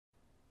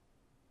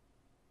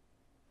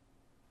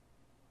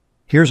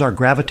Here's our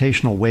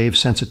gravitational wave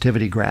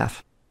sensitivity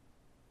graph.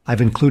 I've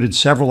included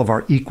several of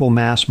our equal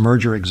mass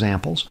merger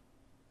examples,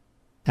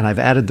 and I've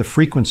added the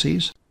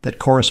frequencies that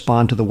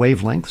correspond to the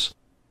wavelengths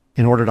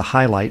in order to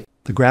highlight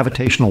the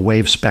gravitational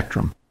wave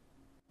spectrum.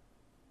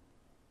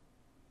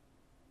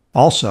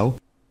 Also,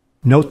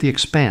 note the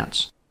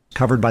expanse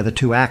covered by the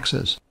two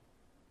axes.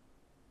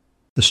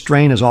 The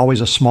strain is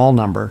always a small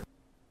number,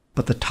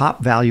 but the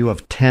top value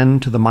of 10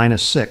 to the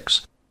minus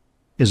 6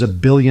 is 1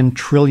 billion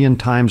trillion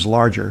times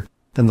larger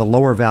than the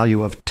lower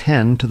value of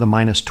 10 to the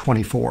minus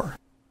 24.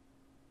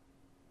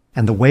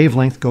 And the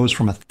wavelength goes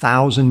from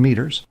 1,000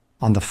 meters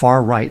on the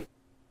far right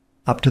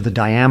up to the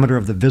diameter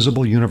of the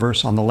visible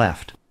universe on the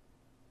left.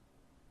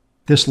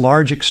 This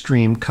large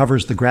extreme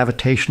covers the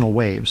gravitational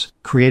waves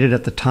created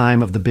at the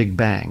time of the Big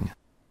Bang.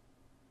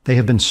 They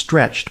have been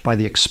stretched by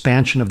the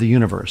expansion of the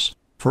universe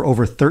for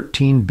over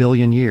 13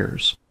 billion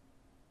years.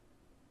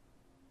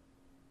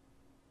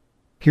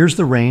 Here's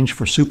the range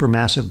for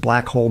supermassive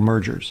black hole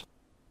mergers.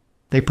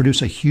 They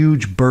produce a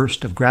huge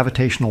burst of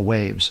gravitational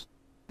waves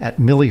at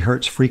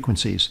millihertz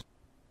frequencies,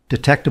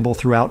 detectable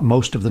throughout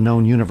most of the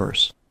known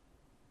universe.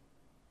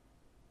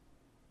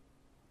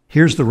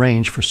 Here's the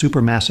range for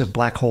supermassive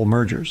black hole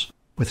mergers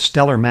with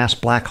stellar mass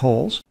black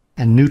holes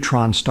and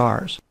neutron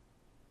stars.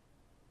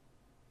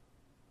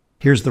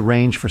 Here's the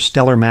range for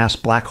stellar mass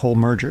black hole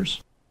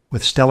mergers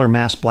with stellar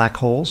mass black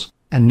holes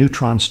and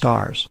neutron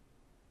stars.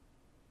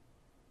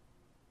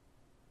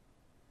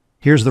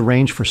 Here's the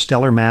range for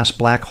stellar mass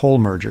black hole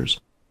mergers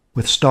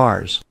with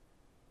stars.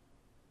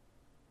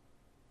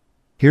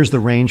 Here's the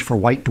range for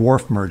white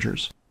dwarf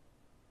mergers.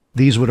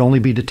 These would only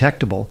be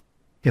detectable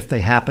if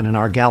they happen in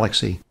our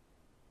galaxy.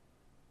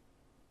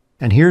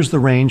 And here's the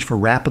range for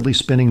rapidly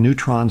spinning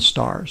neutron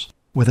stars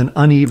with an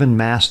uneven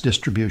mass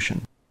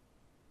distribution.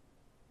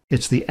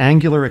 It's the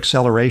angular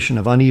acceleration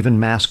of uneven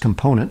mass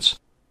components,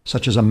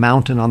 such as a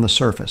mountain on the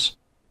surface,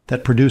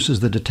 that produces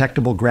the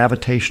detectable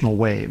gravitational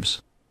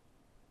waves.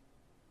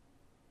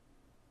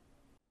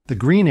 The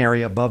green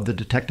area above the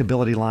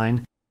detectability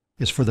line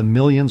is for the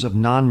millions of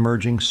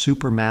non-merging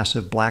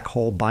supermassive black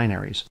hole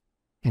binaries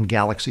in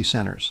galaxy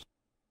centers.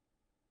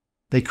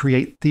 They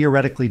create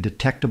theoretically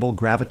detectable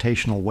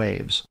gravitational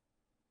waves,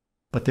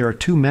 but there are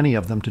too many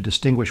of them to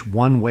distinguish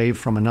one wave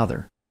from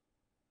another.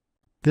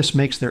 This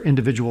makes their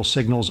individual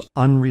signals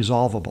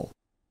unresolvable.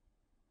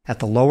 At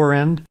the lower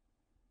end,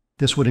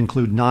 this would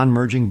include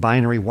non-merging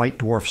binary white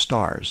dwarf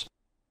stars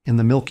in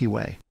the Milky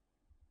Way.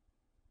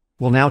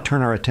 We'll now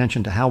turn our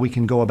attention to how we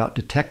can go about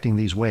detecting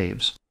these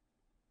waves.